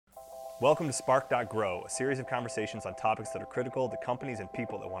Welcome to SPARK.grow, a series of conversations on topics that are critical to companies and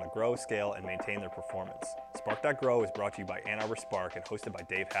people that want to grow, scale, and maintain their performance. SPARK.grow is brought to you by Ann Arbor Spark and hosted by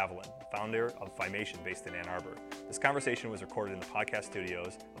Dave Haviland, the founder of Phimation based in Ann Arbor. This conversation was recorded in the podcast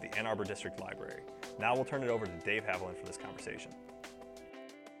studios of the Ann Arbor District Library. Now we'll turn it over to Dave Haviland for this conversation.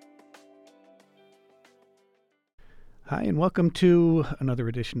 Hi, and welcome to another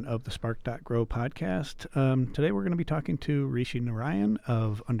edition of the SPARK.grow podcast. Today we're going to be talking to Rishi Narayan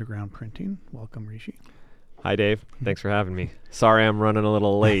of Underground Printing. Welcome, Rishi. Hi, Dave. Thanks for having me. Sorry I'm running a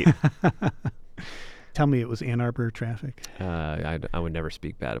little late. Tell me it was Ann Arbor traffic. I would never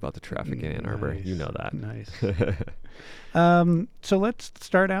speak bad about the traffic in Ann Arbor. Nice. You know that. Nice. So let's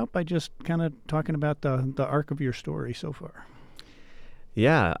start out by just kind of talking about the arc of your story so far.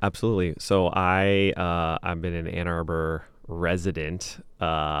 Yeah, absolutely. So I've been an Ann Arbor resident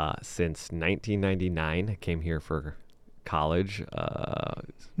since 1999. I came here for college.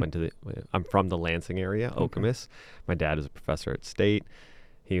 I'm from the Lansing area, Okemos. My dad was a professor at State.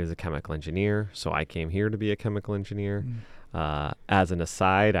 He was a chemical engineer, so I came here to be a chemical engineer. As an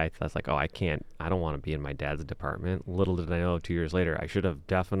aside, I was like, I don't want to be in my dad's department. Little did I know 2 years later, I should have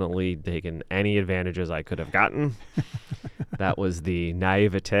definitely taken any advantages I could have gotten. That was the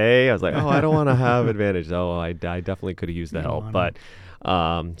naivete. I was like, I don't want to have advantage. I definitely could have used the help. But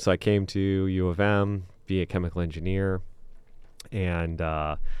so I came to U of M, be a chemical engineer, and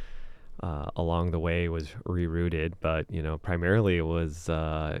along the way was rerouted. But, primarily it was,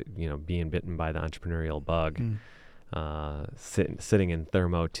 being bitten by the entrepreneurial bug. Sitting in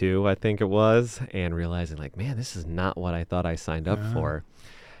Thermo 2, I think it was, and realizing like, man, this is not what I thought I signed up for.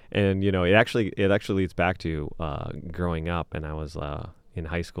 And, it actually leads back to growing up. And I was in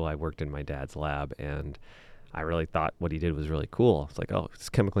high school, I worked in my dad's lab, and I really thought what he did was really cool. It's like, this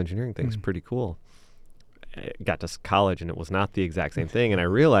chemical engineering thing is pretty cool. I got to college, and it was not the exact same thing. And I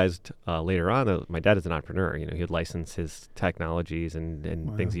realized later on that my dad is an entrepreneur. He had licensed his technologies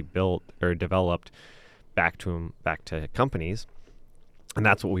and things he built or developed back to companies. And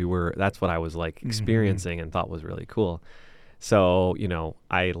that's what I was like experiencing and thought was really cool. So,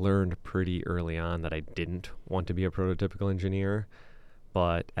 I learned pretty early on that I didn't want to be a prototypical engineer.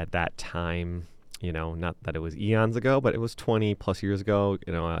 But at that time, not that it was eons ago, but it was 20 plus years ago.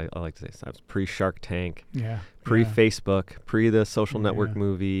 I like to say I was pre-Shark Tank, pre-Facebook, pre the Social Network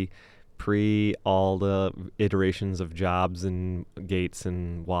movie, pre all the iterations of Jobs and Gates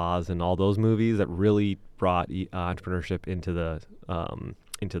and Woz and all those movies that really brought entrepreneurship into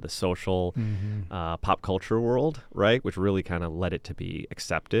the social pop culture world, right? Which really kind of led it to be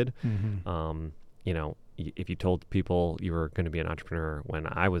accepted. If you told people you were going to be an entrepreneur when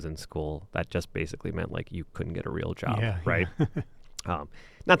I was in school, that just basically meant like you couldn't get a real job, right?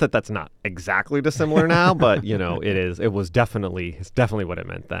 Not that that's not exactly dissimilar now, but it's definitely what it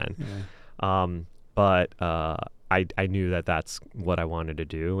meant then. But I knew that that's what I wanted to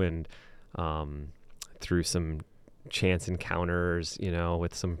do, and through some chance encounters,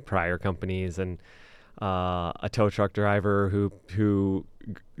 with some prior companies and a tow truck driver who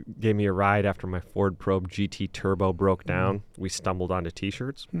gave me a ride after my Ford Probe GT Turbo broke down. We stumbled onto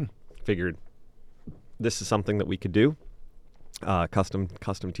T-shirts. Figured this is something that we could do. Custom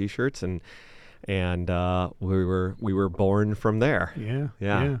T-shirts, and we were born from there.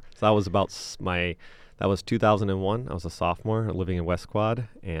 Yeah. So that was 2001. I was a sophomore living in West Quad,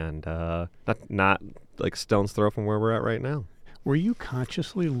 and not like stone's throw from where we're at right now. Were you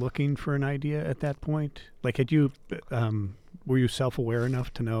consciously looking for an idea at that point? Like, were you self-aware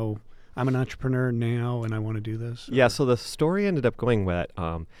enough to know I'm an entrepreneur now and I want to do this? Yeah. So the story ended up going that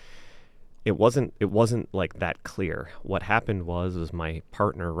it wasn't like that clear. What happened was my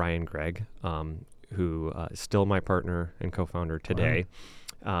partner Ryan Gregg, who is still my partner and co-founder today.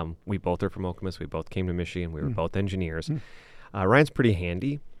 Wow. We both are from Okemos. We both came to Michigan. We were both engineers. Ryan's pretty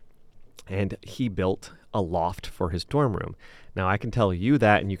handy, and he built a loft for his dorm room. Now, I can tell you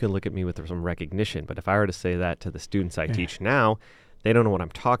that, and you can look at me with some recognition, but if I were to say that to the students I teach now, they don't know what I'm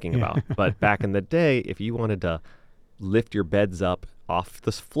talking about. But back in the day, if you wanted to lift your beds up off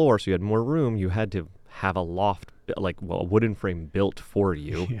the floor so you had more room, you had to have a loft, a wooden frame built for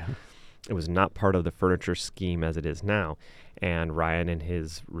you. It was not part of the furniture scheme as it is now. And Ryan and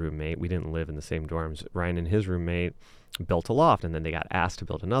his roommate, we didn't live in the same dorms, Ryan and his roommate built a loft, and then they got asked to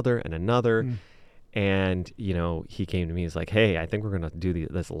build another and another. And, he came to me, he's like, hey, I think we're going to do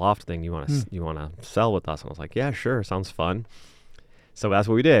this loft thing. You want to sell with us? And I was like, yeah, sure. Sounds fun. So that's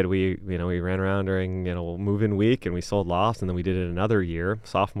what we did. We ran around during, move-in week, and we sold lofts, and then we did it another year,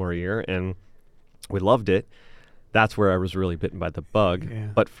 sophomore year, and we loved it. That's where I was really bitten by the bug.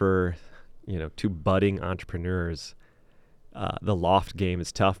 But for, two budding entrepreneurs, the loft game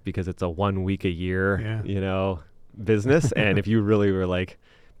is tough because it's a 1 week a year, Yeah. Business. And if you really were like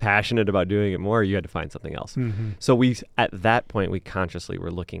passionate about doing it more, you had to find something else. Mm-hmm. So at that point, we consciously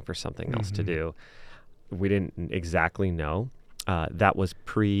were looking for something else to do. We didn't exactly know. That was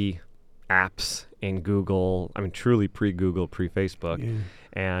pre-apps and Google. I mean, truly pre-Google, pre-Facebook. Yeah.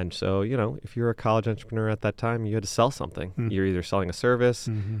 And so, if you're a college entrepreneur at that time, you had to sell something. You're either selling a service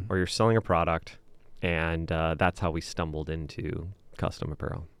or you're selling a product. And that's how we stumbled into custom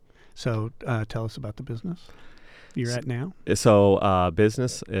apparel. So tell us about the business you're at now. So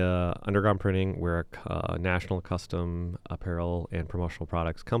business, Underground Printing, we're a national custom apparel and promotional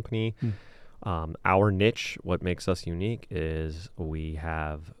products company. Our niche, what makes us unique, is we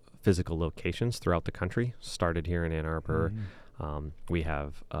have physical locations throughout the country, started here in Ann Arbor. We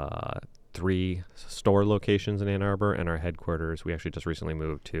have 3 store locations in Ann Arbor, and our headquarters, we actually just recently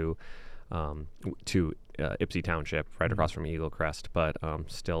moved to Ypsi Township, right across from Eagle Crest, but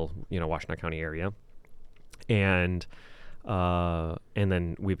still, Washtenaw County area. And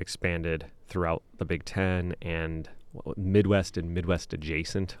then we've expanded throughout the Big Ten and Midwest and Midwest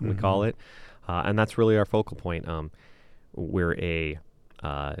adjacent, we call it. And that's really our focal point. We're a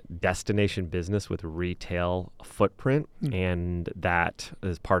destination business with retail footprint, and that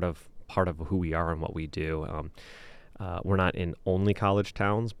is part of who we are and what we do. We're not in only college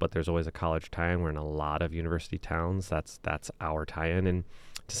towns, but there's always a college tie-in. We're in a lot of university towns. That's our tie-in, and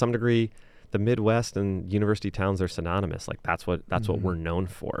to some degree, the Midwest and university towns are synonymous. Like that's what we're known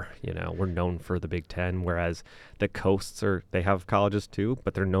for. We're known for the Big Ten, whereas the coasts they have colleges too,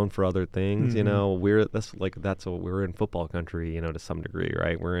 but they're known for other things. We're in football country. To some degree,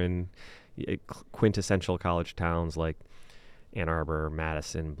 right? We're in quintessential college towns like Ann Arbor,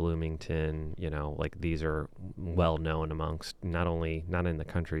 Madison, Bloomington. These are well known amongst not in the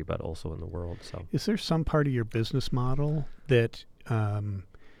country but also in the world. So, is there some part of your business model that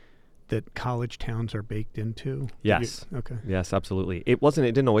that college towns are baked into? Yes. Okay. Yes, absolutely. It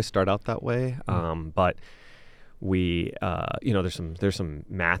didn't always start out that way, but we, there's some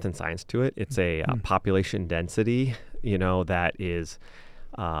math and science to it. It's a population density, that is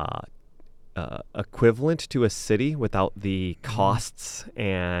equivalent to a city without the costs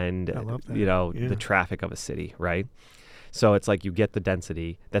and, the traffic of a city, right? So it's like you get the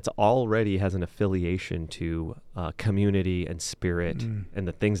density that's already has an affiliation to community and spirit and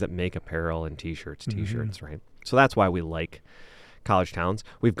the things that make apparel and t-shirts, right? So that's why we like college towns.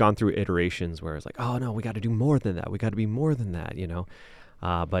 We've gone through iterations where it's like, oh no, we got to do more than that. We got to be more than that,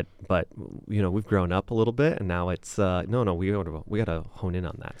 But we've grown up a little bit, and now it's no, we got to hone in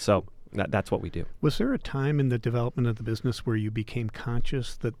on that. So that's what we do. Was there a time in the development of the business where you became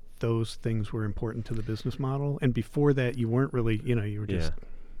conscious that those things were important to the business model, and before that you weren't really, you were just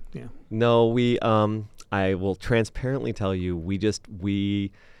No, we I will transparently tell you, we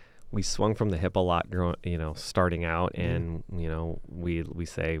swung from the hip a lot, starting out, and we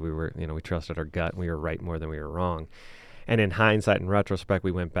say we were, we trusted our gut and we were right more than we were wrong. And in hindsight and retrospect,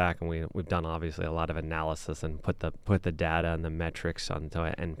 we went back and we've done obviously a lot of analysis and put the data and the metrics onto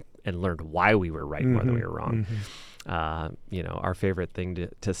it and learned why we were right more than we were wrong. Our favorite thing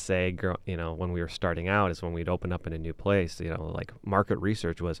to say, when we were starting out is when we'd open up in a new place, like market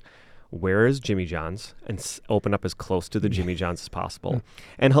research was, where is Jimmy John's, and open up as close to the Jimmy John's as possible.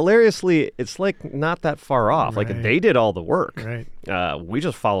 And hilariously, it's like not that far off. Right. Like they did all the work. Right. We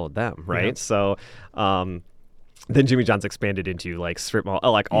just followed them, right? Yep. So then Jimmy John's expanded into like strip mall,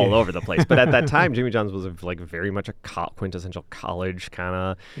 all over the place. But at that time, Jimmy John's was like very much a quintessential college kind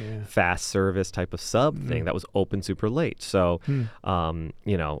of fast service type of sub thing that was open super late. So, again,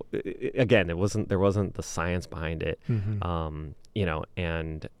 there wasn't the science behind it. I'm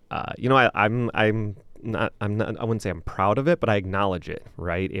not, I wouldn't say I'm proud of it, but I acknowledge it,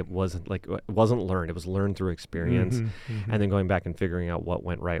 right? It wasn't learned. It was learned through experience and then going back and figuring out what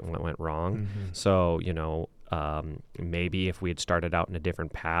went right and what went wrong. So, maybe if we had started out in a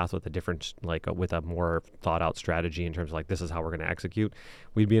different path with with a more thought out strategy in terms of like, this is how we're going to execute,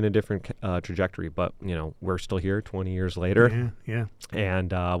 we'd be in a different trajectory. But, we're still here 20 years later. Yeah.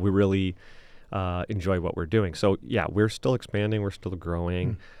 And we really enjoy what we're doing. So yeah, we're still expanding. We're still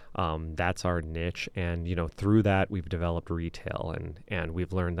growing. That's our niche. And, through that, we've developed retail and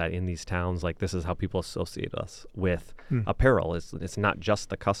we've learned that in these towns, like this is how people associate us with apparel. It's not just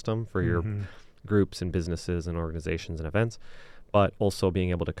the custom for your groups and businesses and organizations and events, but also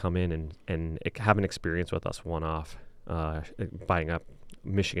being able to come in and have an experience with us one-off, buying a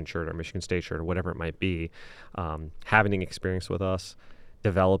Michigan shirt or Michigan State shirt or whatever it might be, having an experience with us,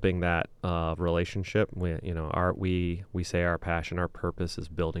 developing that relationship. We say our passion, our purpose is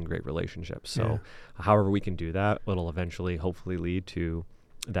building great relationships. So however we can do that, it'll eventually hopefully lead to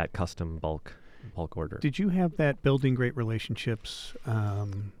that custom bulk order. Did you have that building great relationships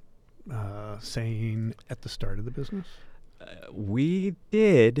saying at the start of the business? We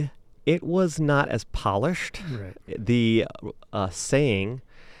did. It was not as polished. Right. The saying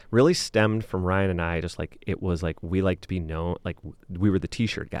really stemmed from Ryan and I. Just like it was like we like to be known, like we were the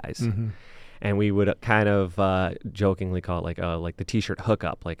T-shirt guys, and we would kind of jokingly call it like the T-shirt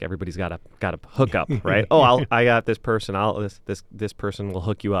hookup. Like everybody's got a hookup, right? Oh, I got this person. This person will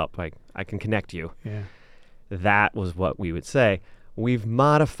hook you up. Like I can connect you. Yeah. That was what we would say. We've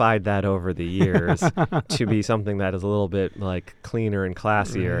modified that over the years to be something that is a little bit like cleaner and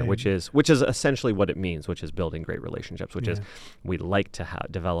classier, Right. which is essentially what it means, which is building great relationships, which is we like to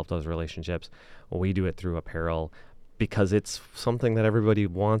develop those relationships. We do it through apparel because it's something that everybody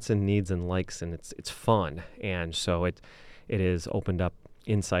wants and needs and likes, and it's fun. And so it has opened up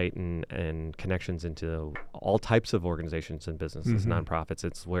insight and connections into all types of organizations and businesses, nonprofits.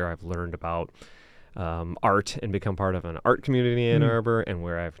 It's where I've learned about art and become part of an art community in Ann Arbor, and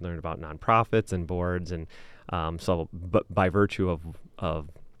where I've learned about nonprofits and boards, and but by virtue of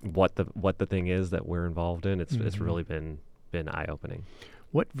what the thing is that we're involved in, it's really been eye-opening.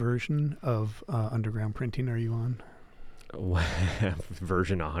 What version of underground printing are you on?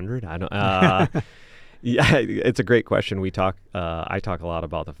 Version 100? I don't. Yeah, it's a great question. I talk a lot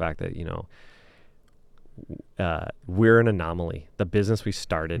about the fact that we're an anomaly. The business we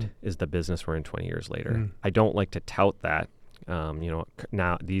started is the business we're in 20 years later. I don't like to tout that.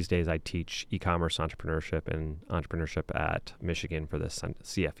 Now these days I teach e-commerce entrepreneurship and entrepreneurship at Michigan for the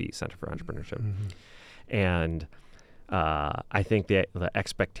CFE, Center for Entrepreneurship. And I think the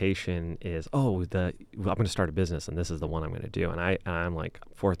expectation is, I'm going to start a business and this is the one I'm going to do. And I'm like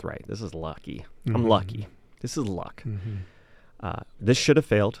forthright. This is lucky. I'm lucky. This is luck. This should have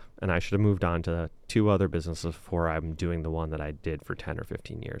failed, and I should have moved on to 2 other businesses before I'm doing the one that I did for 10 or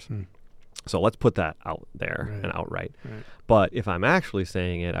 15 years. So let's put that out there and outright. Right. But if I'm actually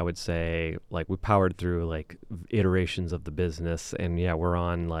saying it, I would say like we powered through like iterations of the business, and we're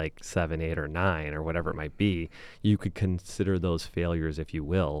on like 7, 8, or 9 or whatever it might be. You could consider those failures, if you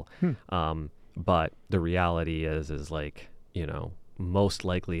will. But the reality is like, most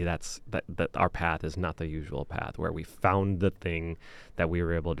likely that our path is not the usual path where we found the thing that we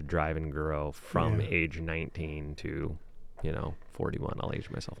were able to drive and grow from age 19 to 41. I'll age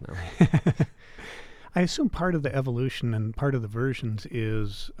myself now. I assume part of the evolution and part of the versions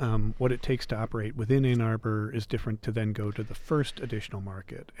is what it takes to operate within Ann Arbor is different to then go to the first additional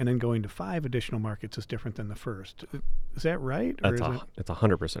market, and then going to 5 additional markets is different than the first. Is that right? It's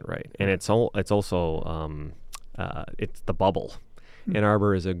 100% right, and it's also it's the bubble. Ann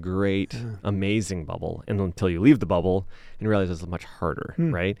Arbor is a great, amazing bubble, and until you leave the bubble and realize it's much harder,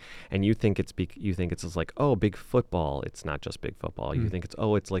 right? And you think it's just like, big football. It's not just big football. You think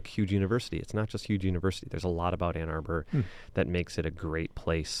it's like huge university. It's not just huge university. There's a lot about Ann Arbor that makes it a great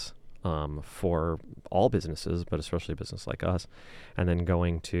place for all businesses, but especially a business like us. And then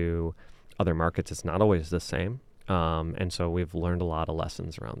going to other markets, it's not always the same. And so we've learned a lot of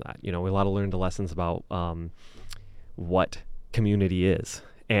lessons around that. We learned lessons about what community is,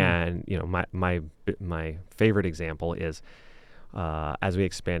 and my favorite example is as we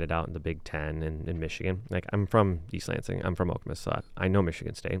expanded out in the Big Ten in Michigan. Like I'm from East Lansing, I'm from Okemos, so I know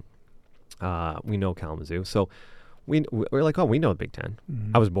Michigan State. We know Kalamazoo, so we're like, we know the Big Ten.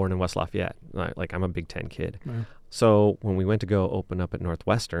 I was born in West Lafayette, like I'm a Big Ten kid. So when we went to go open up at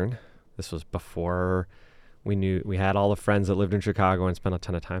Northwestern, this was before we had all the friends that lived in Chicago and spent a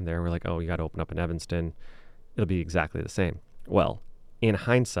ton of time there. We're like, you got to open up in Evanston. It'll be exactly the same. Well, in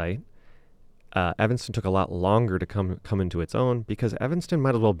hindsight, Evanston took a lot longer to come into its own because Evanston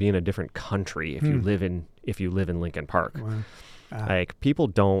might as well be in a different country if you live in Lincoln Park. Like people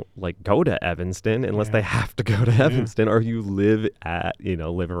don't like go to Evanston unless they have to go to Evanston, or you live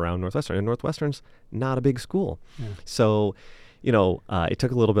around Northwestern, and Northwestern's not a big school. So, it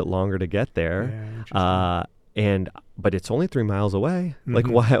took a little bit longer to get there. But it's only 3 miles away. Like,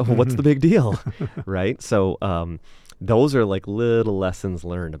 what's the big deal? Right? So, those are like little lessons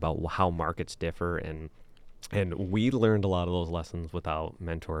learned about how markets differ. And we learned a lot of those lessons without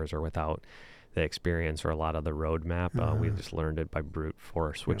mentors or without the experience or a lot of the roadmap. We just learned it by brute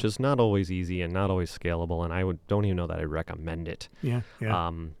force, which is not always easy and not always scalable. And I don't even know that I'd recommend it.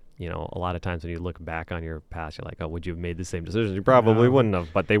 A lot of times when you look back on your past, you're like, would you have made the same decisions? You probably wouldn't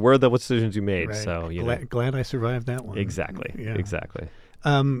have, but they were the decisions you made. Right. So, glad I survived that one. Exactly. Exactly.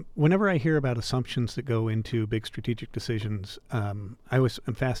 Whenever I hear about assumptions that go into big strategic decisions, I'm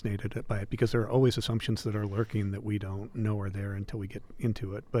fascinated by it because there are always assumptions that are lurking that we don't know are there until we get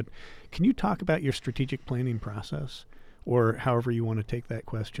into it. But can you talk about your strategic planning process, or however you want to take that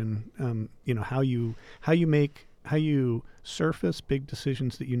question? How you surface big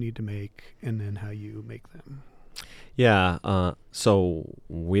decisions that you need to make, and then how you make them. Yeah. So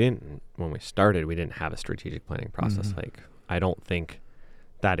when we started, we didn't have a strategic planning process. Mm-hmm. Like, I don't think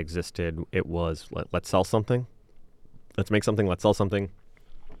that existed. It was, let's sell something. Let's make something. Let's sell something.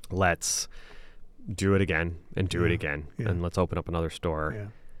 Let's do it again and do it again. Yeah. And let's open up another store. Yeah.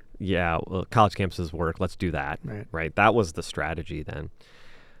 Yeah. Well, college campuses work. Let's do that. Right. That was the strategy then.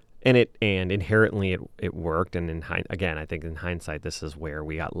 And inherently it worked. And again, I think in hindsight, this is where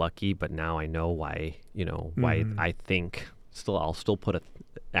we got lucky. But now I know why. Why I think I'll still put a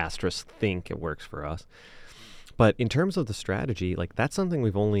asterisk. Think it works for us. But in terms of the strategy, like, that's something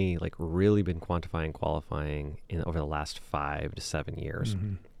we've only like really been quantifying, qualifying over the last 5 to 7 years.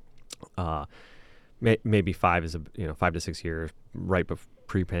 Maybe 5 to 6 years. Right before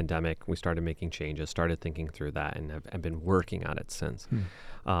pre-pandemic, we started making changes, started thinking through that, and have been working on it since.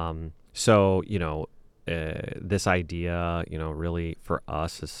 So this idea, really for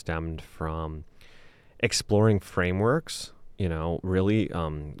us has stemmed from exploring frameworks. Really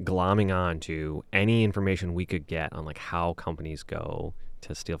glomming on to any information we could get on like how companies go,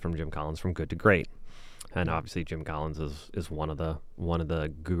 to steal from Jim Collins, from good to great. And obviously Jim Collins is one of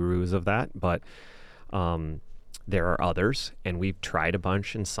the gurus of that, but there are others, and we've tried a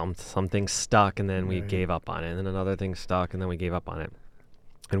bunch, and some things stuck, and then we gave up on it, and then another thing stuck, and then we gave up on it.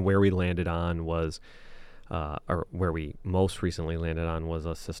 And where we landed on was or where we most recently landed on was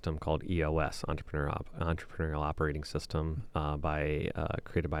a system called EOS, Entrepreneurial Operating System,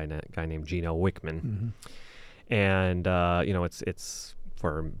 created by a guy named Gino Wickman. And it's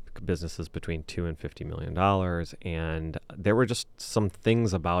for businesses between $2 and $50 million. And there were just some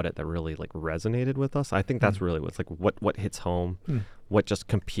things about it that really like resonated with us. I think that's really what's like what hits home, what just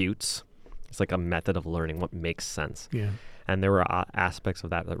computes. It's like a method of learning, what makes sense. Yeah. And there were aspects of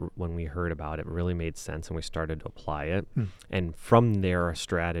that when we heard about it really made sense, and we started to apply it. And from there, a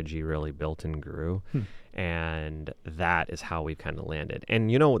strategy really built and grew. And that is how we kind of landed. And,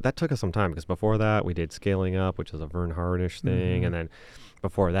 that took us some time, because before that, we did Scaling Up, which is a Vern Harnish thing. And then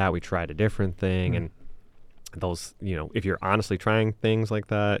before that, we tried a different thing. And those, if you're honestly trying things like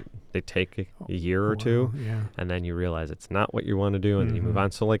that, they take a year or two. Yeah. And then you realize it's not what you want to do, and then you move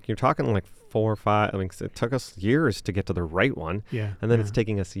on. So, like, you're talking like 4 or 5. I mean, it took us years to get to the right one. Yeah. And then it's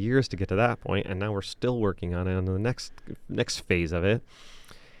taking us years to get to that point, and now we're still working on it on the next phase of it.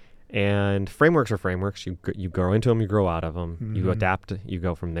 And frameworks are frameworks. You grow into them, you grow out of them, you adapt, you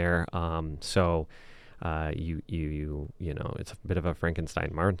go from there. So it's a bit of a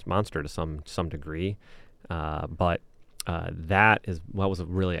Frankenstein monster to some degree. But that is what was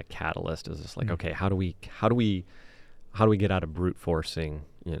really a catalyst. Is just like, okay, how do we get out of brute forcing,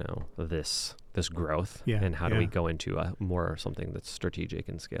 this growth, and how do we go into something that's strategic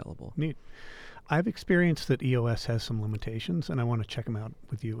and scalable? Neat. I've experienced that EOS has some limitations, and I want to check them out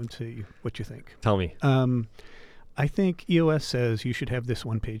with you and see what you think. Tell me. I think EOS says you should have this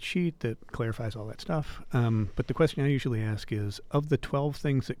one-page sheet that clarifies all that stuff. But the question I usually ask is, of the 12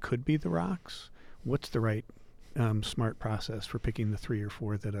 things that could be the rocks, what's the right smart process for picking the 3 or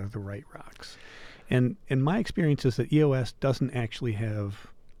 4 that are the right rocks? And my experience is that EOS doesn't actually have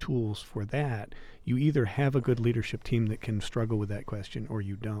tools for that. You either have a good leadership team that can struggle with that question, or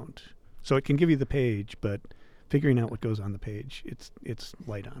you don't. So it can give you the page, but figuring out what goes on the page, it's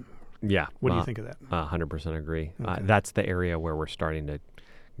light on. Yeah. What do you think of that? 100% agree. Okay. That's the area where we're starting to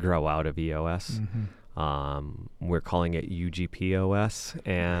grow out of EOS. We're calling it UGPOS,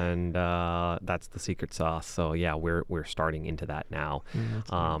 and that's the secret sauce. So yeah, we're starting into that now.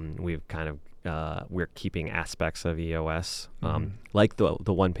 We've kind of we're keeping aspects of EOS, like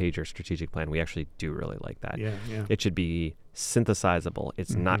the one-pager strategic plan. We actually do really like that. Yeah. It should be synthesizable.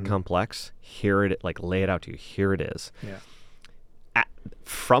 It's not complex. Lay it out to you. Here it is. Yeah.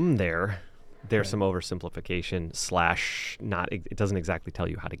 From there's some oversimplification / it doesn't exactly tell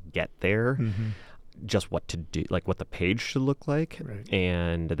you how to get there. Just what to do, like what the page should look like. Right.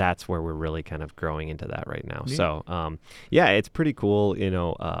 And that's where we're really kind of growing into that right now. Yeah. So, it's pretty cool.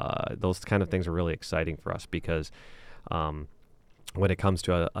 Those kind of things are really exciting for us, because when it comes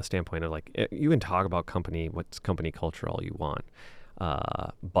to a standpoint of like, you can talk about what's company culture all you want.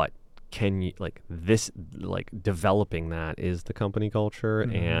 But can you developing that is the company culture,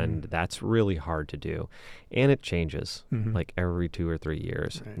 and that's really hard to do, and it changes like every 2 or 3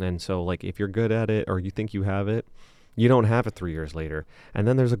 years. Right. And so like if you're good at it, or you think you have it, You don't have it 3 years later. And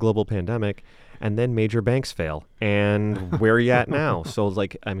then there's a global pandemic, and then major banks fail. And where are you at now? So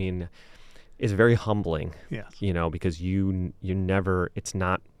like, I mean, it's very humbling, Yes. because you never, it's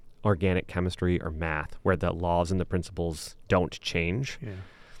not organic chemistry or math where the laws and the principles don't change. Yeah.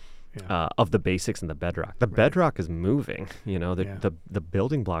 Of the basics and the bedrock. The bedrock is moving, the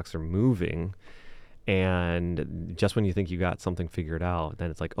building blocks are moving. And just when you think you got something figured out, then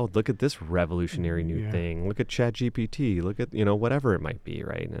it's like, oh, look at this revolutionary new thing. Look at ChatGPT. Look at, whatever it might be,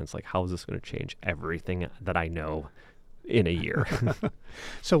 right? And it's like, how is this going to change everything that I know in a year?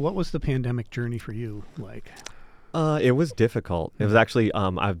 So what was the pandemic journey for you like? It was difficult. It was actually,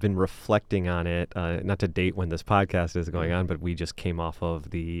 I've been reflecting on it, not to date when this podcast is going on, but we just came off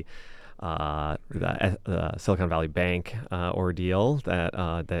of the Silicon Valley Bank ordeal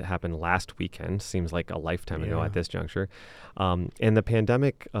that happened last weekend. Seems like a lifetime ago at this juncture. And the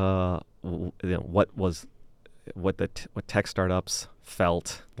pandemic, what tech startups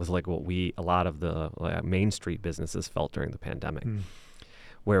felt was like what a lot of the Main Street businesses felt during the pandemic.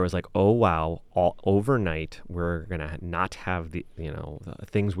 Where it was like, oh wow, overnight we're gonna not have the the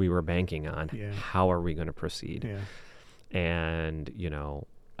things we were banking on. Yeah. How are we gonna proceed? Yeah. And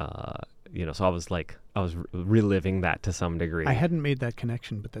so I was reliving that to some degree. I hadn't made that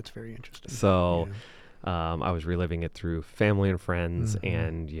connection, but that's very interesting. So I was reliving it through family and friends,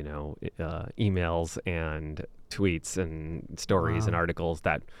 and emails and tweets and stories and articles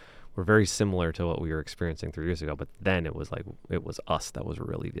that were very similar to what we were experiencing 3 years ago, but then it was us that was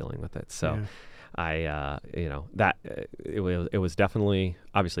really dealing with it. So it was definitely,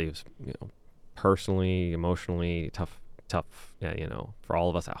 obviously it was, personally, emotionally tough, for all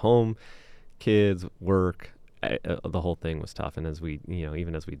of us at home, kids, work, the whole thing was tough. And as we,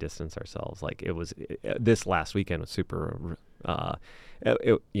 even as we distance ourselves, like this last weekend was super,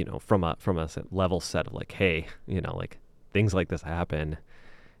 from a level set of like, hey, like things like this happen.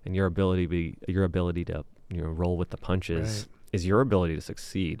 And your ability to roll with the punches is your ability to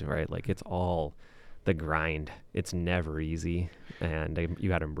succeed, right? Like it's all the grind. It's never easy, and you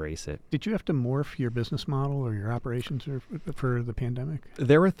got to embrace it. Did you have to morph your business model or your operations for the pandemic?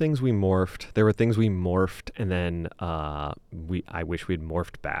 There were things we morphed, and then I wish we'd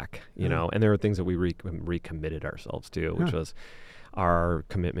morphed back, And there were things that we recommitted ourselves to, which was our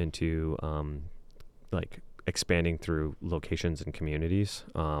commitment to expanding through locations and communities,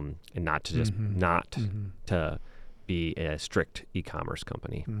 and not to just to be a strict e-commerce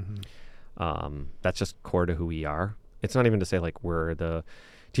company. That's just core to who we are. It's not even to say like we're the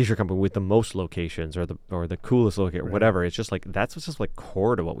t-shirt company with the most locations or the coolest location, whatever. It's just like that's just like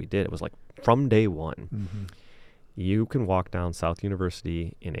core to what we did. It was like from day one. You can walk down South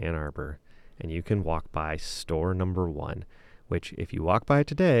University in Ann Arbor, and you can walk by store number 1. Which if you walk by it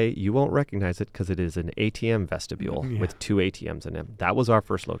today, you won't recognize it because it is an ATM vestibule with 2 ATMs in it. That was our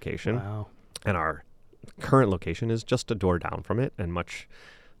first location. Wow. And our current location is just a door down from it and much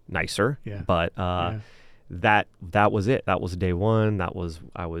nicer. Yeah. But that was it. That was day one.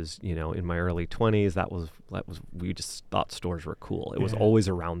 I was in my early 20s. That was we just thought stores were cool. It was always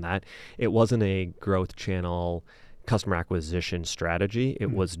around that. It wasn't a growth channel, customer acquisition strategy.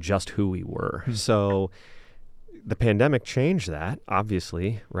 It was just who we were. So the pandemic changed that,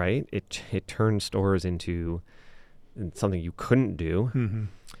 obviously, right? It turned stores into something you couldn't do.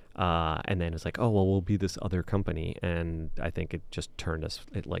 And then it's like, oh, well, we'll be this other company. And I think it just showed us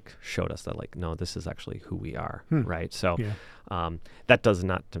that like, no, this is actually who we are, right? So that does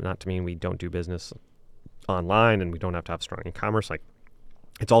not to mean we don't do business online and we don't have to have strong e-commerce. Like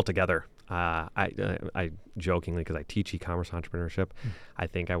it's all together. I jokingly, because I teach e-commerce entrepreneurship, I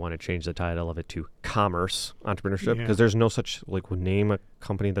think I want to change the title of it to commerce entrepreneurship, because there's no such name a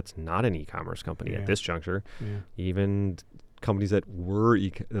company that's not an e-commerce company at this juncture. Even companies that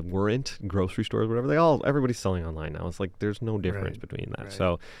weren't grocery stores, whatever, everybody's selling online now. It's like there's no difference between that.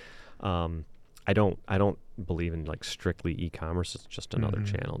 So I don't believe in strictly e-commerce. It's just another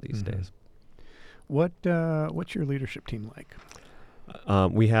channel these days. What's your leadership team like?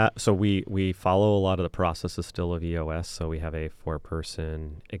 We follow a lot of the processes still of EOS. So we have a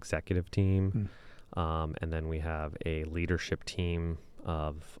 4-person executive team, and then we have a leadership team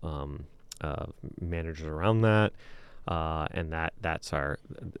of managers around that, and that's our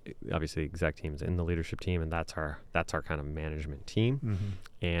obviously exec teams in the leadership team, and that's our kind of management team,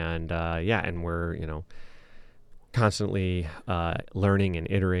 and and we're constantly learning and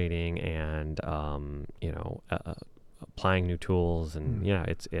iterating and applying new tools, and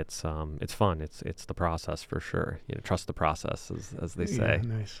it's fun. It's the process for sure. Trust the process, as they say.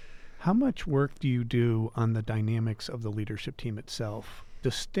 Nice. How much work do you do on the dynamics of the leadership team itself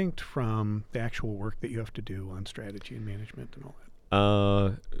distinct from the actual work that you have to do on strategy and management and all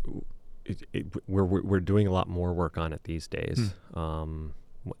that? We're doing a lot more work on it these days.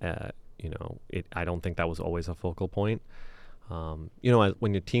 I don't think that was always a focal point. When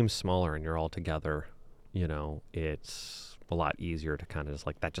your team's smaller and you're all together, it's a lot easier to kind of just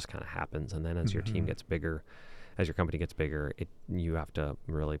that just kind of happens. And then as your team gets bigger, as your company gets bigger, you have to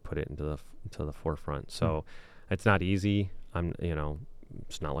really put it into the forefront. So it's not easy.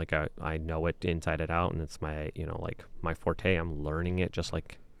 It's not like I know it inside and out, and it's my my forte. I'm learning it just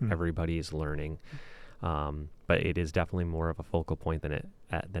like everybody's learning. But it is definitely more of a focal point than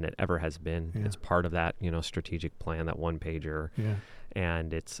it ever has been. Yeah. It's part of that, strategic plan, that one pager,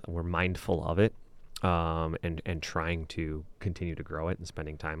 and we're mindful of it, and trying to continue to grow it and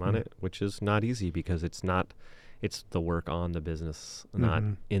spending time on it, which is not easy because it's the work on the business, not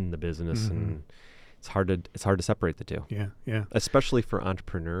in the business, and it's hard to separate the two. Yeah. Especially for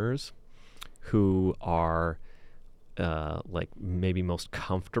entrepreneurs who are maybe most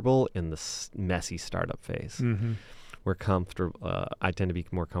comfortable in the messy startup phase. We're comfortable. I tend to be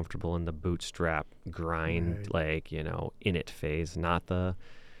more comfortable in the bootstrap grind, in it phase, not the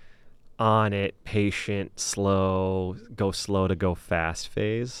on it, patient, slow to go fast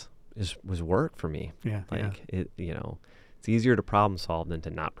phase. Was work for me. It's easier to problem solve than to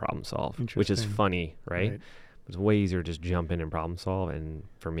not problem solve, which is funny, right? It's way easier to just jump in and problem solve, and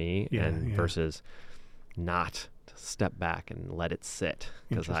for me, versus not step back and let it sit,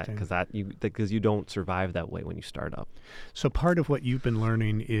 because you don't survive that way when you start up. So part of what you've been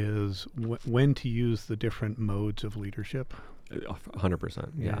learning is when to use the different modes of leadership.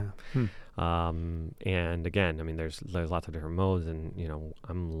 100%. Yeah. And again, there's lots of different modes, and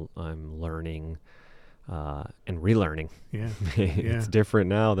I'm learning and relearning. It's different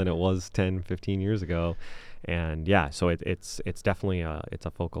now than it was 10, 15 years ago. And so it's definitely it's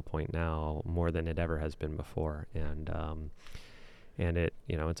a focal point now more than it ever has been before. And it,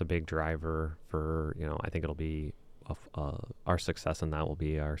 it's a big driver for, I think it'll be our success, and that will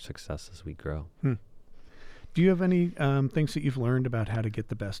be our success as we grow. Do you have any things that you've learned about how to get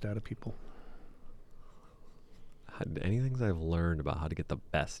the best out of people? Any things I've learned about how to get the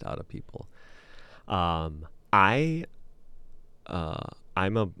best out of people? I'm a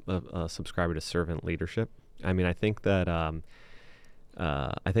subscriber to servant leadership. I think that a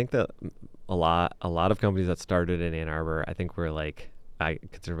lot of companies that started in Ann Arbor, I think I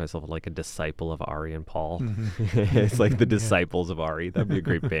consider myself like a disciple of Ari and Paul. It's like the disciples of Ari. That'd be a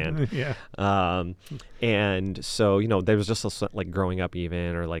great band. And so, there was just growing up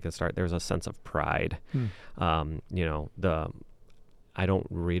even, or there was a sense of pride. I don't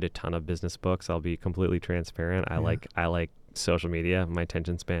read a ton of business books. I'll be completely transparent. I like social media. My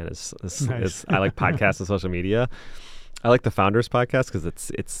attention span is nice. I like podcasts and social media. I like the Founders podcast because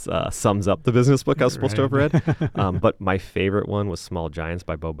it's sums up the business book I was supposed to have read. But my favorite one was Small Giants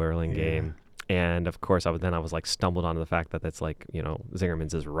by Bo Burlingame. And of course, I was stumbled onto the fact that that's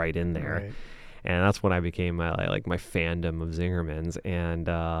Zingerman's is right in there. Right. And that's when I became my fandom of Zingerman's, and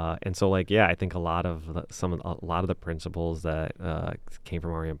so I think a lot of the principles that came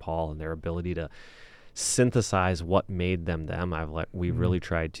from Ari and Paul and their ability to synthesize what made them them, we really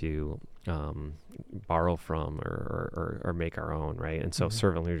tried to borrow from or make our own, right? And so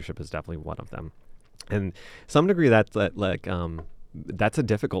servant leadership is definitely one of them, and some degree that's a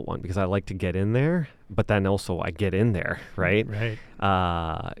difficult one because I like to get in there, but then also I get in there, right? Right.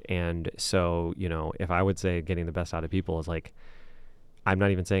 And so, if I would say getting the best out of people is I'm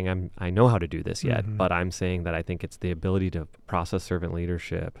not even saying I know how to do this yet, but I'm saying that I think it's the ability to process servant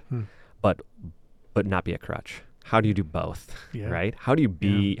leadership, but not be a crutch. How do you do both, right? How do you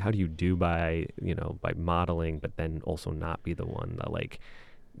do by modeling, but then also not be the one that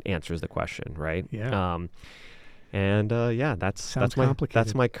answers the question, right? That's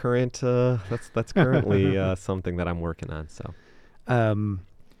my current that's currently something that I'm working on. So I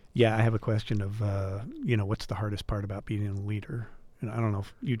have a question of what's the hardest part about being a leader? And I don't know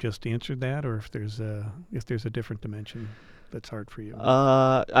if you just answered that or if there's a different dimension that's hard for you.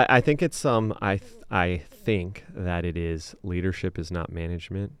 I think it's I think that it is leadership is not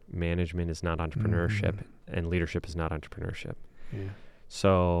management is not entrepreneurship, and leadership is not entrepreneurship.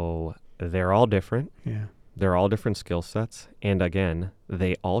 So they're all different. They're all different skill sets. And again,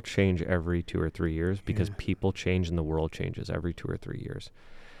 they all change every 2 or 3 years because people change and the world changes every 2 or 3 years.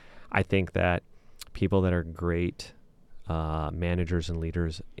 I think that people that are great managers and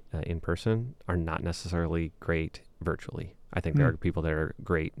leaders in person are not necessarily great virtually. I think there are people that are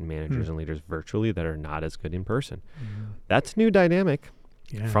great managers and leaders virtually that are not as good in person. That's a new dynamic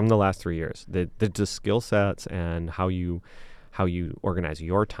from the last 3 years. The skill sets and how you how you organize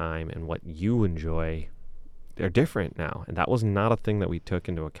your time and what you enjoy, they're different now. And that was not a thing that we took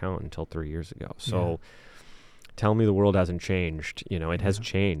into account until 3 years ago. So tell me the world hasn't changed. It has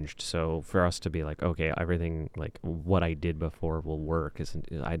changed. So for us to be like, okay, everything like what I did before will work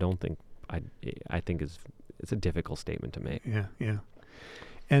I think it's a difficult statement to make. Yeah, yeah.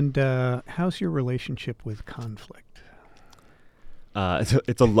 And how's your relationship with conflict?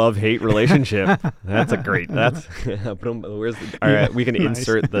 It's a love-hate relationship. That's all right, we can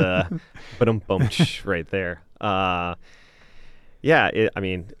insert the right there.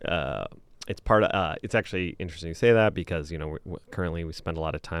 It's part of, it's actually interesting you say that because, currently we spend a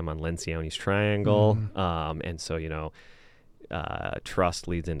lot of time on Lencioni's triangle. And so, trust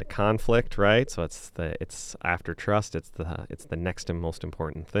leads into conflict, right? So it's after trust, it's the next and most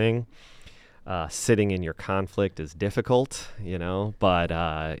important thing. Sitting in your conflict is difficult, but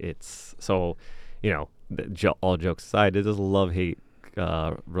it's so, all jokes aside, it is a love-hate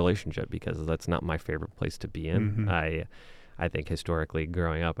relationship because that's not my favorite place to be in. I think historically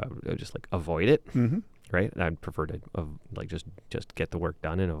growing up, I would just like avoid it, right? I'd prefer to just get the work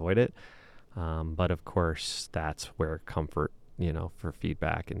done and avoid it. But of course, that's where comfort, for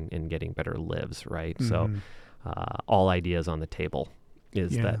feedback and getting better lives, right? So all ideas on the table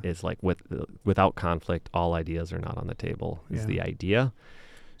is like without conflict, all ideas are not on the table is the idea.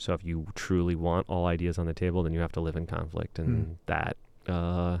 So if you truly want all ideas on the table, then you have to live in conflict, and that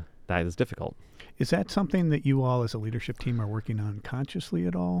is difficult. Is that something that you all as a leadership team are working on consciously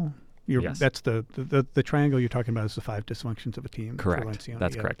at all? Yes. That's the triangle you're talking about is the 5 dysfunctions of a team. Correct.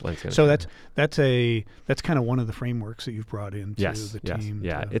 That's correct. Lencioni. So that's kind of one of the frameworks that you've brought into the team.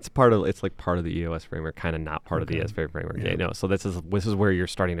 Yeah. It's part of the EOS framework, kind of not part of the EOS framework. Yeah. No. So this is where you're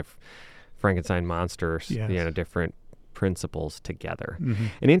starting to Frankenstein monsters, different principles together.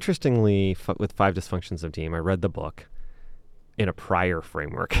 And interestingly, with 5 dysfunctions of team, I read the book in a prior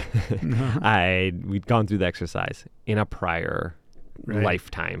framework. We'd gone through the exercise in a prior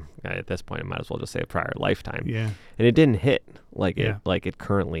lifetime. At this point, I might as well just say a prior lifetime. Yeah. And it didn't hit like it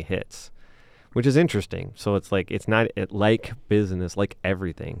currently hits, which is interesting. So it's like like business, like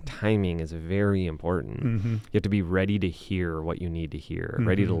everything, timing is very important. You have to be ready to hear what you need to hear,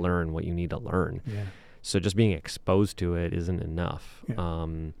 ready to learn what you need to learn. Yeah. So just being exposed to it isn't enough. Yeah.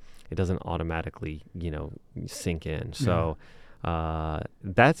 It doesn't automatically, sink in. So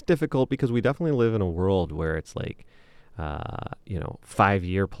that's difficult because we definitely live in a world where it's like,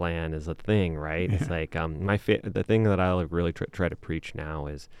 5-year plan is a thing, right? Yeah. It's like the thing that I really try to preach now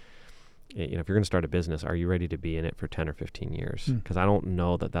is, if you're going to start a business, are you ready to be in it for 10 or 15 years? Because I don't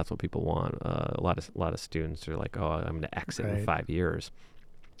know that that's what people want. A lot of students are like, oh, I'm going to exit in 5 years.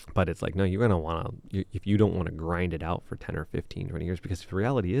 But it's like, no, you're going to want to, if you don't want to grind it out for 10 or 15, 20 years, because the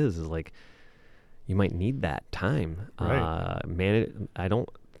reality is like, you might need that time. Right. I don't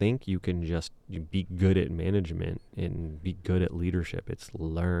think you can just be good at management and be good at leadership. It's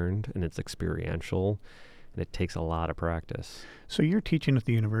learned and it's experiential, and it takes a lot of practice. So you're teaching at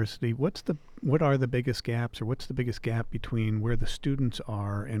the university. What are the biggest gaps, or what's the biggest gap between where the students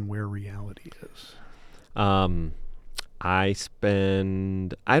are and where reality is? I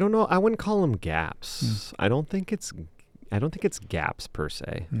don't know, I wouldn't call them gaps. I don't think it's gaps per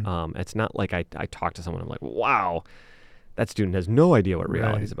se. It's not like I talk to someone, I'm like, wow, that student has no idea what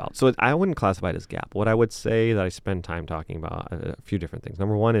reality is about. So I wouldn't classify it as gap. What I would say that I spend time talking about a few different things.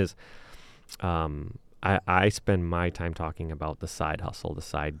 Number one is I spend my time talking about the side hustle, the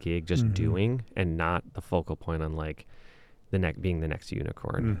side gig, just doing, and not the focal point on like being the next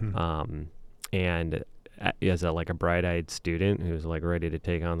unicorn. And as a bright-eyed student who's like ready to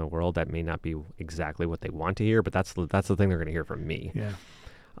take on the world, that may not be exactly what they want to hear, but that's the thing they're going to hear from me. Yeah.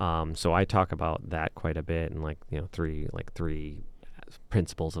 So I talk about that quite a bit, and three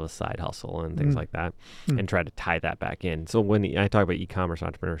principles of a side hustle and things like that, and try to tie that back in. So when I talk about e-commerce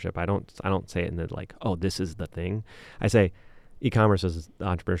entrepreneurship, I don't say it in the like, oh, this is the thing. I say e-commerce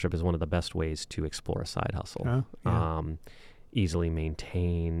entrepreneurship is one of the best ways to explore a side hustle. Easily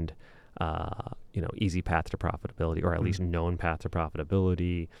maintained, easy path to profitability, or at least known path to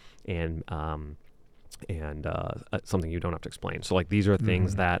profitability, and something you don't have to explain. So these are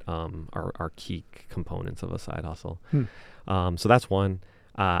things that are key components of a side hustle. So that's one.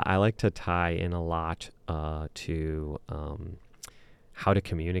 I like to tie in a lot to how to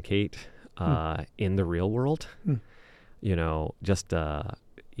communicate in the real world. Just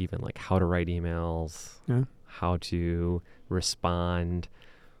even like how to write emails, how to respond,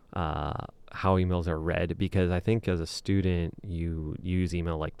 how emails are read, because I think as a student you use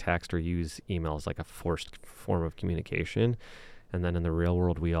email like text, or use email as like a forced form of communication, and then in the real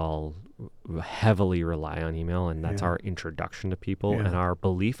world we all heavily rely on email, and that's our introduction to people and our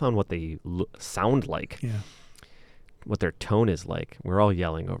belief on what they sound like. Yeah. What their tone is like. We're all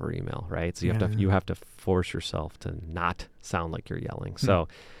yelling over email, right? So you have to force yourself to not sound like you're yelling. So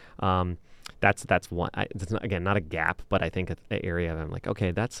that's one. It's not, again, not a gap, but I think an area that I'm like, okay,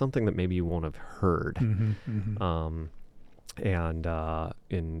 that's something that maybe you won't have heard. And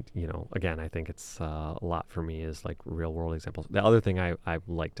again, I think it's a lot for me is like real world examples. The other thing I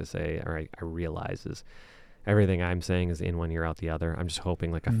like to say, or I realize, is everything I'm saying is in one ear out the other. I'm just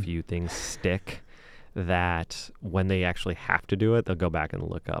hoping like a few things stick, that when they actually have to do it, they'll go back and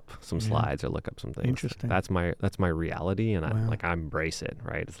look up some slides or look up some things. Interesting. That's my reality, and I embrace it,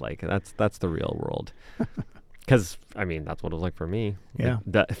 right? It's like that's the real world. Because, I mean, that's what it was like for me. Yeah.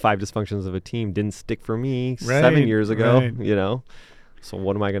 The 5 dysfunctions of a team didn't stick for me 7 years ago, So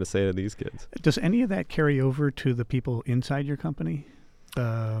what am I going to say to these kids? Does any of that carry over to the people inside your company?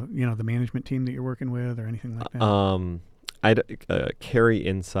 The management team that you're working with or anything like that? I'd carry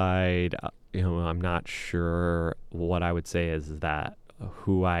inside, I'm not sure. What I would say is that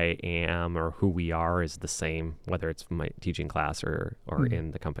who I am or who we are is the same, whether it's my teaching class or in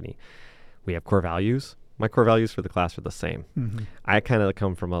the company. We have core values. My core values for the class are the same. I kind of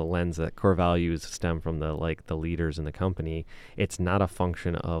come from a lens that core values stem from the leaders in the company. It's not a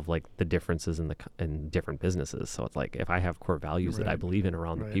function of like the differences in different businesses. So it's like, if I have core values that I believe in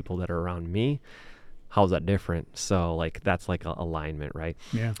around the people that are around me, how's that different? So like, that's like a alignment, right?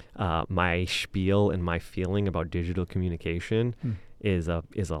 Yeah. My spiel and my feeling about digital communication is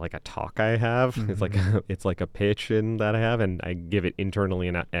like a talk I have. It's like a pitch that I have, and I give it internally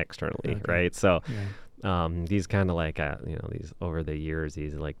and externally, right? So these kind of like these over the years,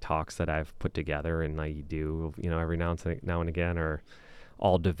 these like talks that I've put together and I do every now and again are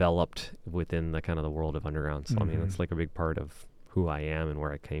all developed within the kind of the world of underground. So I mean, it's like a big part of who I am and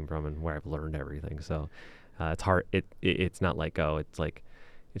where I came from and where I've learned everything. So it's hard. It's not like it's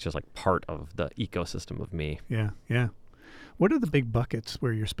just like part of the ecosystem of me. Yeah. What are the big buckets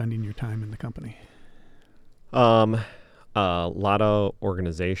where you're spending your time in the company? A lot of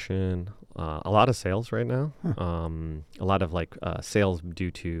organization, a lot of sales right now. A lot of like sales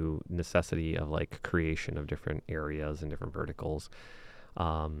due to necessity of like creation of different areas and different verticals.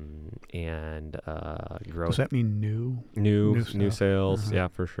 And growth. Does that mean new sales? Yeah,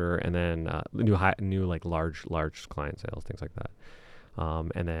 for sure. And then new like large client sales, things like that.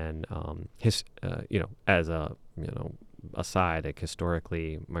 And then as a aside, like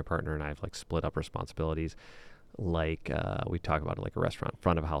historically, my partner and I have like split up responsibilities. Like we talk about it like a restaurant,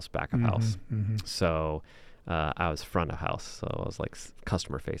 front of house, back of house. So I was front of house, so I was like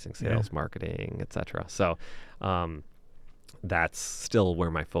customer facing, sales, marketing, etc. So that's still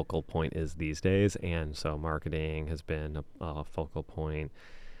where my focal point is these days, and so marketing has been a focal point.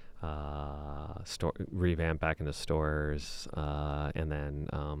 Revamp back into stores, and then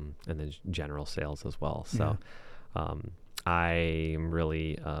general sales as well. So I'm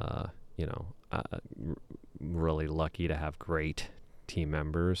really really lucky to have great team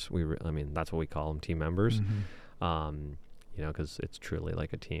members. That's what we call them, team members. Because it's truly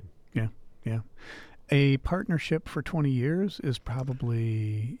like a team. Yeah. A partnership for 20 years is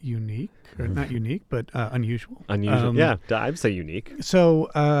probably unique, or not unique, but unusual. Yeah, I'd say unique.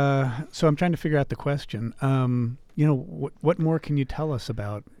 So I'm trying to figure out the question. What more can you tell us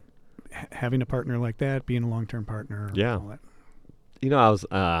about having a partner like that, being a long-term partner? Yeah. All that? I was.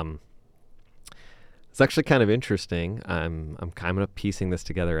 It's actually kind of interesting. I'm kind of piecing this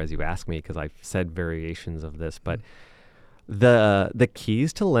together as you ask me, because I've said variations of this, but the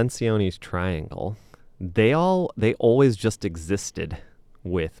keys to Lencioni's triangle, they always just existed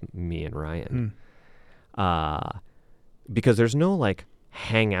with me and Ryan. Because there's no like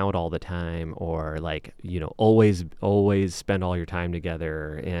hang out all the time or like, always spend all your time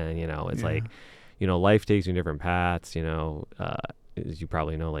together. And, it's like, life takes you in different paths, as you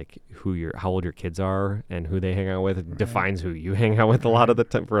probably know, like how old your kids are and who they hang out with defines who you hang out with a lot of the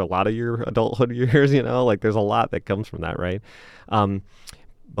time for a lot of your adulthood years, like there's a lot that comes from that. Right.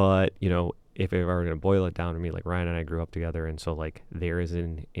 But, if I were going to boil it down to me, like Ryan and I grew up together. And so like there is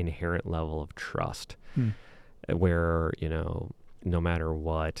an inherent level of trust where, no matter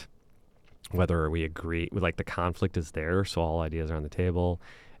what, whether we agree with like the conflict is there. So all ideas are on the table.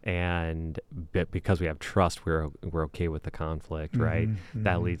 And because we have trust, we're okay with the conflict, right?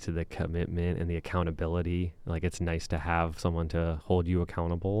 That leads to the commitment and the accountability. Like it's nice to have someone to hold you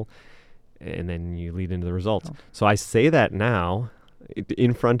accountable, and then you lead into the results. So I say that now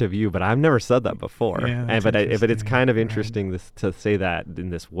in front of you, but I've never said that before. But it's kind of interesting to say that in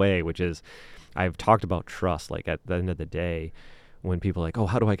this way, which is I've talked about trust. Like at the end of the day, when people are like, oh,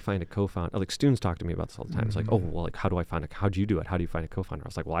 how do I find a co-founder? Like students talk to me about this all the time. It's like, oh, well, like, how'd you do it? How do you find a co-founder? I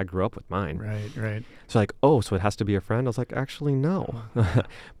was like, well, I grew up with mine. Right. So like, oh, so it has to be a friend? I was like, actually, no.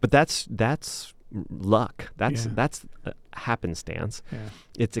 But that's luck. That's happenstance. Yeah.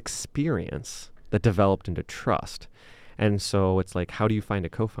 It's experience that developed into trust. And so it's like, how do you find a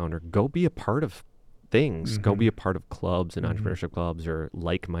co-founder? Go be a part of things. Go be a part of clubs and entrepreneurship clubs or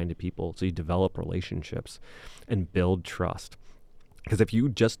like-minded people, so you develop relationships and build trust. Because if you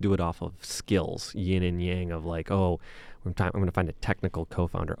just do it off of skills, yin and yang, of like, oh, I'm going to find a technical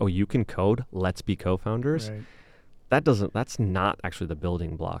co-founder. Oh, you can code? Let's be co-founders. Right. That's not actually the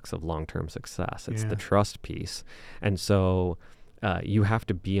building blocks of long-term success. It's the trust piece. And so you have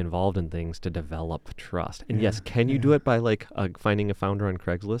to be involved in things to develop trust. And yes, can you do it by like finding a founder on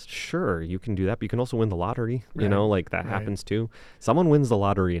Craigslist? Sure, you can do that, but you can also win the lottery. You know, like that happens too. Someone wins the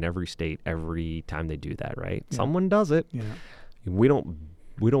lottery in every state every time they do that, right? Yeah. Someone does it. Yeah. We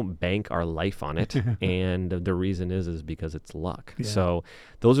don't bank our life on it. And the reason is because it's luck. Yeah. So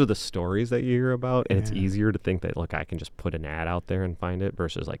those are the stories that you hear about. And it's easier to think that, look, I can just put an ad out there and find it,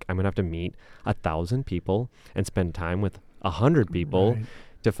 versus like, I'm going to have to meet 1,000 people and spend time with 100 people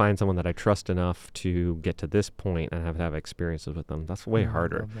to find someone that I trust enough to get to this point and have experiences with them. That's way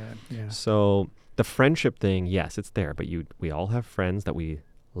harder. I love that. Yeah. So the friendship thing, yes, it's there, but we all have friends that we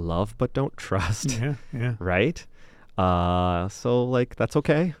love but don't trust. Yeah. Right? So like, that's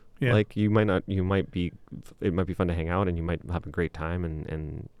okay. Yeah. Like it might be fun to hang out and you might have a great time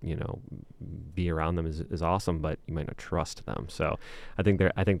and you know, be around them is awesome, but you might not trust them. So I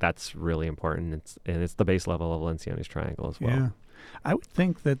think that's really important. It's the base level of Lencioni's triangle as well. Yeah. I would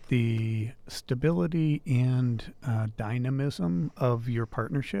think that the stability and dynamism of your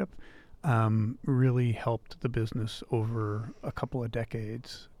partnership really helped the business over a couple of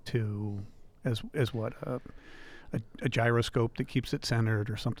decades as what a gyroscope that keeps it centered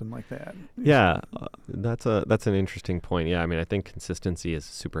or something like that. Yeah, that's an interesting point. Yeah, I mean, I think consistency is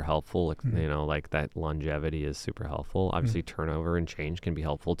super helpful. Like, you know, like that longevity is super helpful. Obviously, turnover and change can be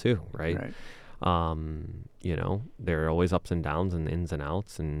helpful too, right? You know, there are always ups and downs and ins and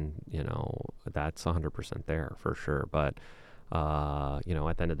outs, and you know, that's 100% there for sure. But you know,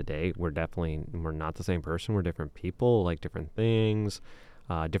 at the end of the day, we're not the same person. We're different people, like different things,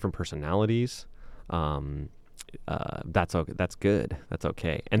 different personalities. That's okay. That's good. That's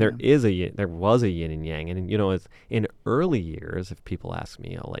okay. And there was a yin and yang. And you know, it's in early years, if people ask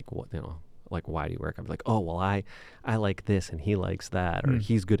me, like, what, you know, like, why do you work? I'm like, oh, well, I like this and he likes that, or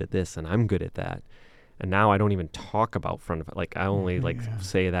he's good at this and I'm good at that. And now I don't even talk about front of it. Like, I only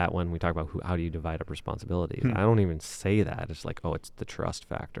say that when we talk about how do you divide up responsibilities. I don't even say that. It's like, oh, it's the trust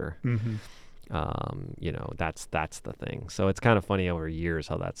factor. You know, that's the thing. So it's kind of funny over years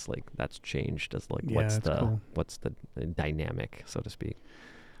how that's changed as like what's the dynamic, so to speak.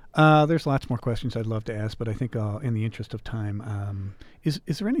 There's lots more questions I'd love to ask, but I think in the interest of time, is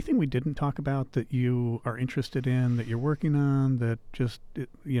there anything we didn't talk about that you are interested in, that you're working on, that just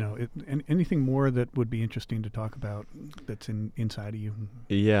anything more that would be interesting to talk about that's inside of you?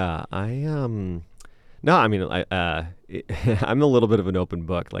 Yeah, No, I mean, I'm a little bit of an open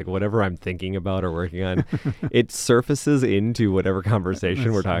book. Like whatever I'm thinking about or working on, it surfaces into whatever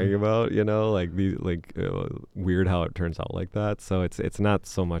conversation we're talking about. You know, weird how it turns out like that. So it's not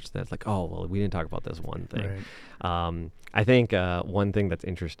so much that it's like, oh, well, we didn't talk about this one thing. Right. I think one thing that's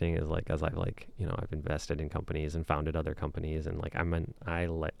interesting is like as I've I've invested in companies and founded other companies, and like I'm an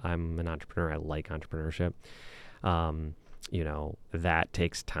entrepreneur. I like entrepreneurship. You know, that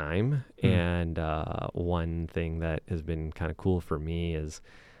takes time. And one thing that has been kind of cool for me is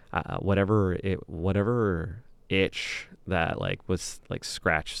whatever itch that like was like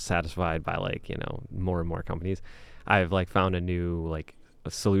satisfied by like, you know, more and more companies, I've like found a new a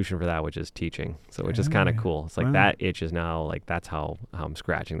solution for that, which is teaching. So which is kind of cool. It's like that itch is now like, that's how I'm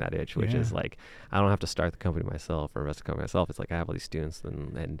scratching that itch, which is like, I don't have to start the company myself or invest the company myself. It's like I have all these students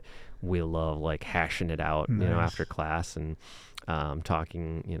and we love like hashing it out, you know, after class and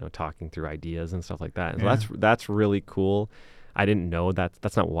talking through ideas and stuff like that. And so that's really cool. I didn't know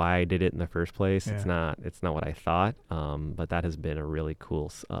that's not why I did it in the first place. It's not what I thought. But that has been a really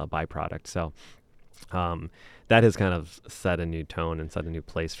cool byproduct. So that has kind of set a new tone and set a new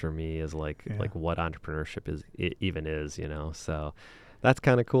place for me as like what entrepreneurship even is, you know. So that's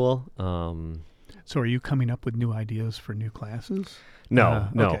kind of cool. So are you coming up with new ideas for new classes? No.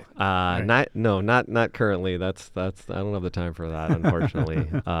 Okay. Not currently. That's I don't have the time for that, unfortunately.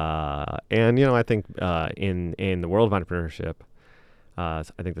 And you know, I think in the world of entrepreneurship,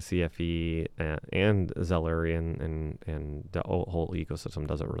 I think the CFE and Zeller and the whole ecosystem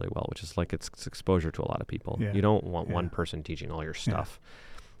does it really well, which is like it's exposure to a lot of people. Yeah. You don't want Yeah. one person teaching all your stuff.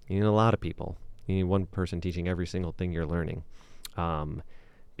 You need a lot of people. You need one person teaching every single thing you're learning,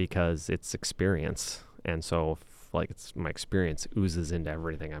 because it's experience. And so it's my experience oozes into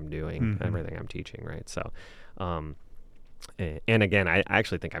everything I'm doing, everything I'm teaching, right? So, and again, I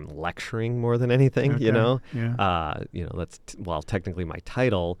actually think I'm lecturing more than anything, Okay. you know? Yeah. That's, while technically my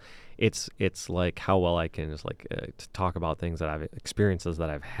title, it's like how well I can just to talk about things that experiences that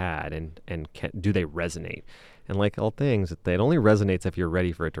I've had and do they resonate? And like all things, it only resonates if you're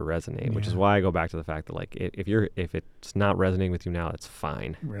ready for it to resonate, which is why I go back to the fact that like if it's not resonating with you now, that's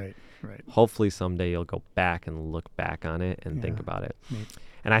fine. Right. Hopefully someday you'll go back and look back on it and think about it. Neat.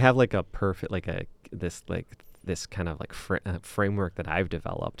 And I have like a perfect this kind of like framework that I've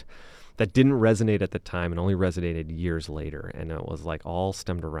developed that didn't resonate at the time and only resonated years later. And it was like all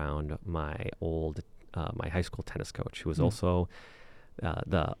stemmed around my my high school tennis coach, who was also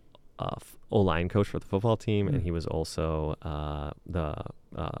the O-line coach for the football team, and he was also the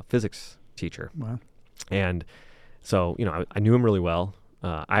physics teacher. Wow. And so, I knew him really well.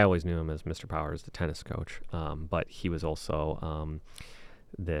 I always knew him as Mr. Powers, the tennis coach, but he was also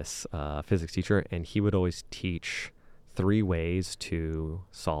this physics teacher, and he would always teach 3 ways to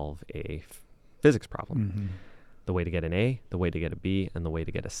solve a physics problem. The way to get an A, the way to get a B, and the way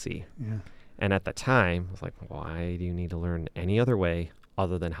to get a C. Yeah. And at the time, I was like, why do you need to learn any other way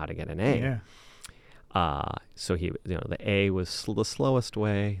other than how to get an A? Yeah. So the A was the slowest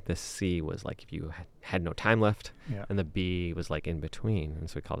way. The C was like if you had no time left, and the B was like in between, and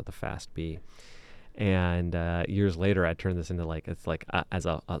so we called it the fast B. And years later, I turned this into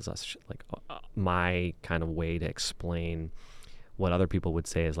my kind of way to explain what other people would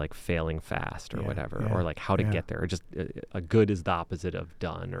say is like failing fast or whatever, or like how to get there, or just a good is the opposite of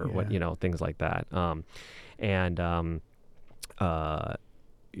done, or what, things like that. So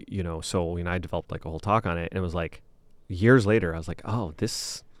I developed like a whole talk on it, and it was like years later, I was like, oh,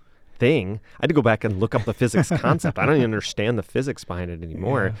 this thing, I had to go back and look up the physics concept. I don't even understand the physics behind it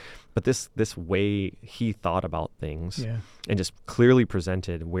anymore. But this way he thought about things and just clearly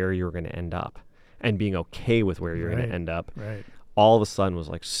presented where you were going to end up and being okay with where you're going to end up. Right. All of a sudden was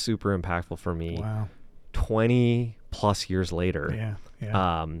like super impactful for me. Wow. 20 plus years later.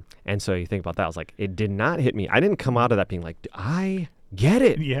 Yeah. And so you think about that, I was like, it did not hit me. I didn't come out of that being like, I get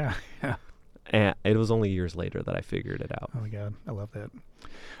it. Yeah. And it was only years later that I figured it out. Oh my God. I love that.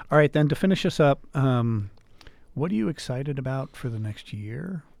 All right, then to finish us up, what are you excited about for the next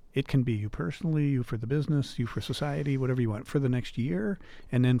year? It can be you personally, you for the business, you for society, whatever you want, for the next year,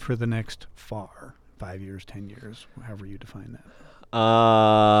 and then for the next 5 years, 10 years, however you define that.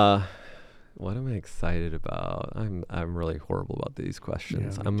 What am I excited about? I'm really horrible about these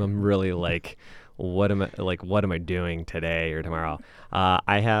questions. Yeah, I'm really like, what am I doing today or tomorrow?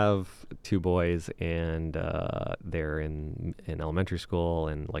 I have 2 boys, and they're in elementary school,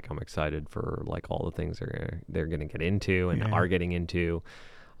 and like I'm excited for like all the things they're gonna get into and are getting into.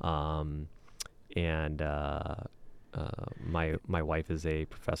 My wife is a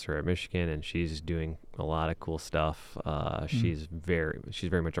professor at Michigan, and she's doing a lot of cool stuff. She's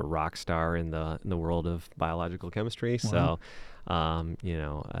very much a rock star in the world of biological chemistry. Wow. So,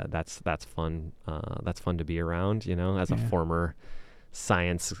 that's fun. That's fun to be around, as a former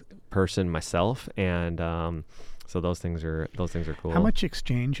science person myself. And so those things are cool. How much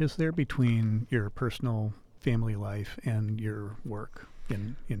exchange is there between your personal family life and your work?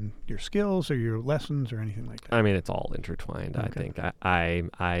 In your skills or your lessons or anything like that? I mean, it's all intertwined. Okay. I think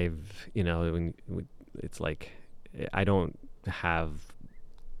I've it's like I don't have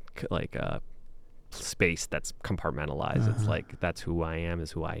like a space that's compartmentalized. It's like that's who I am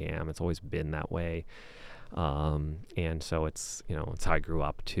is who I am. It's always been that way. And so it's it's how I grew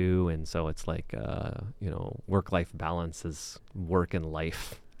up too. And so it's like work-life balance is work and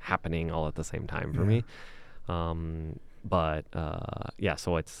life happening all at the same time for me. But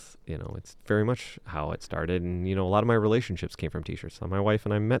so it's it's very much how it started, and a lot of my relationships came from T-shirts. So my wife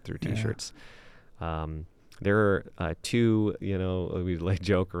and I met through T-shirts. There are 2, we like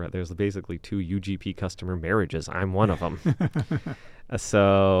joke around. There's basically 2 UGP customer marriages. I'm one of them.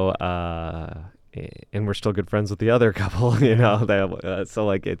 So and we're still good friends with the other couple. So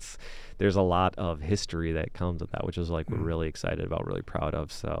like there's a lot of history that comes with that, which is like we're really excited about, really proud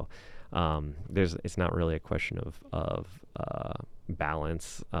of. So. It's not really a question of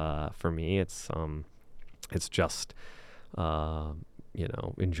balance for me. It's just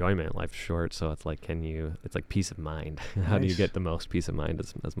enjoyment. Life's short, so it's like it's like peace of mind. How do you get the most peace of mind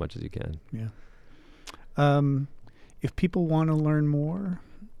as much as you can? Yeah. if people want to learn more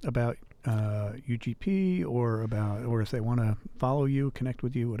about UGP or if they want to follow you, connect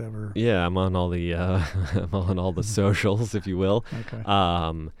with you, whatever. Yeah, I'm on all the I'm on all the socials, if you will. Okay.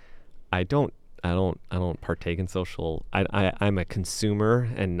 I don't partake in social. I'm a consumer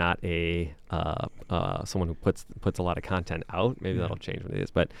and not a someone who puts a lot of content out. Maybe that'll change what it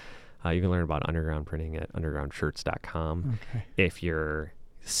is. But you can learn about underground printing at undergroundshirts.com. Okay. If you're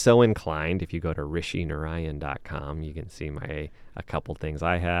so inclined, if you go to rishinarayan.com, you can see a couple things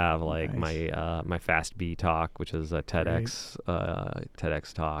I have, like my Fast B talk, which is a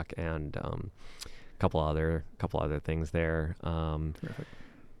TEDx talk, and a couple other things there. Terrific.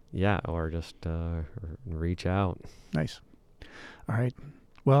 Yeah, or just reach out. Nice. All right.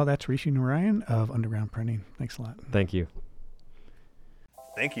 Well, that's Rishi Narayan of Underground Printing. Thanks a lot. Thank you.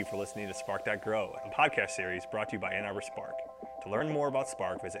 Thank you for listening to SPARK.grow, a podcast series brought to you by Ann Arbor Spark. To learn more about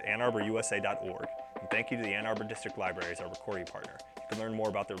Spark, visit AnnArborUSA.org. And thank you to the Ann Arbor District Library as our recording partner. You can learn more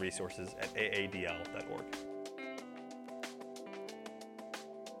about their resources at aadl.org.